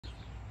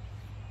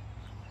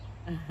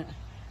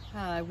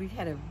Hi, we've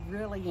had a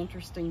really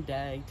interesting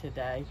day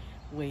today.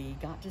 We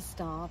got to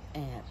stop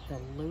at the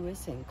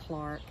Lewis and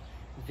Clark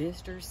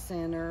Visitor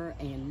Center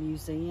and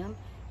Museum,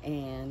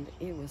 and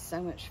it was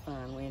so much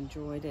fun. We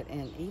enjoyed it,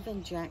 and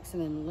even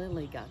Jackson and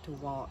Lily got to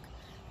walk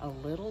a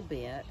little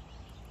bit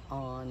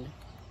on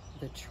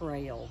the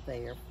trail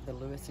there, the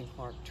Lewis and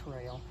Clark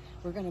Trail.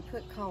 We're going to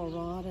put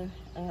Colorado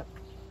up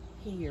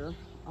here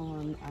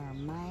on our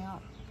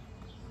map,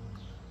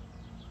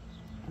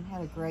 and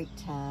had a great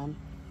time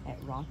at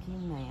Rocky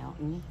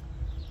Mountain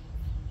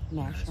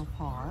National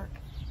Park,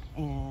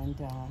 and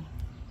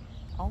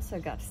also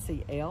got to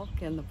see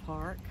elk in the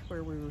park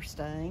where we were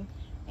staying,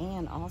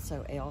 and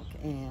also elk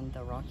in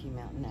the Rocky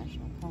Mountain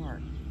National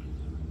Park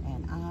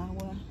and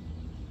Iowa.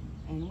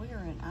 And we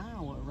are in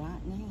Iowa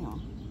right now,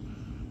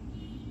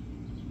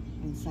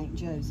 in St.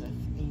 Joseph,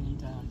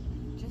 and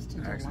just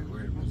a Actually, delight.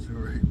 we're in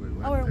Missouri.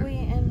 Are we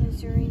in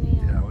Missouri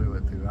now? Yeah, we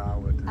went through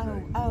Iowa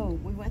today. Oh,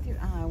 we went through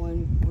Iowa,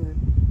 and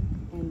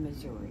we're in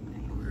Missouri now.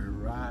 We're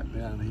right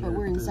down here. But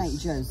we're in St.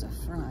 Joseph,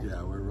 right?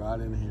 Yeah, we're right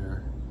in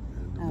here.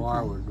 And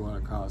tomorrow we're going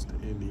across to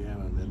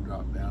Indiana and then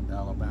drop down to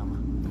Alabama.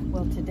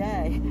 Well,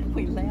 today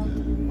we left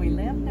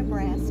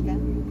Nebraska,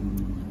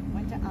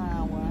 went to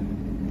Iowa,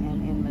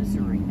 and in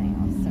Missouri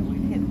now. So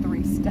we've hit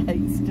 3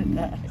 states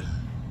today.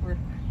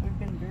 We've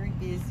been very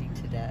busy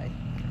today.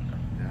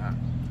 Yeah.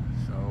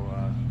 So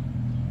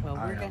well,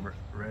 I am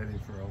ready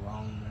for a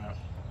long nap.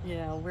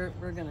 Yeah,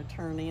 we're going to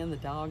turn in. The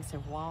dogs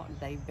have walked.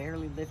 They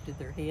barely lifted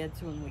their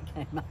heads when we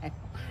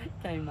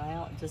came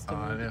out just a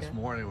minute ago. This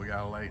morning we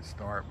got a late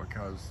start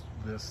because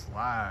this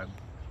slide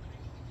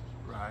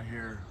right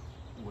here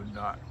would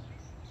not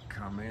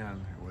come in.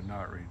 It would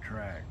not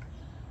retract.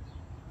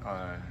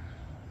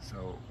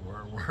 So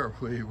where were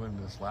we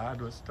when the slide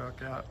was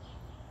stuck out?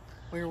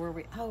 Where were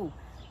we? Oh,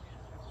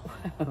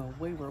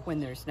 we were when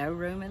there's no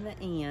room in the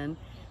inn.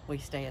 We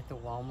stay at the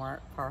Walmart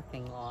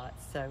parking lot.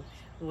 So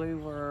we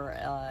were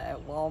at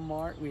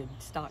Walmart. We had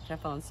stocked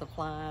up on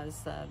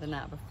supplies the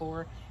night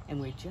before, and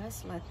we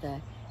just let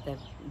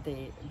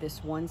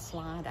this one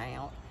slide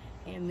out.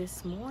 And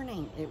this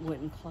morning it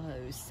wouldn't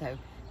close, so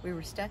we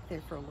were stuck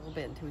there for a little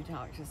bit until we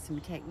talked to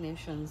some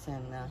technicians,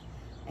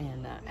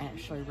 and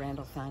actually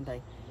Randall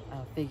finally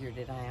figured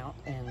it out,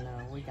 and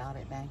we got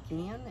it back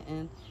in,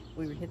 and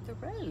we would hit the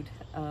road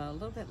a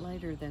little bit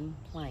later than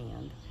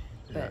planned.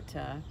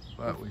 Yeah.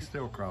 But we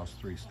still crossed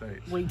 3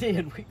 states. We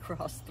did. We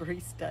crossed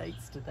 3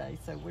 states today,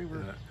 so we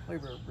were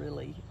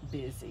really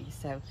busy.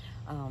 So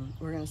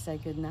we're going to say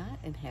good night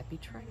and happy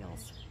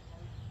trails.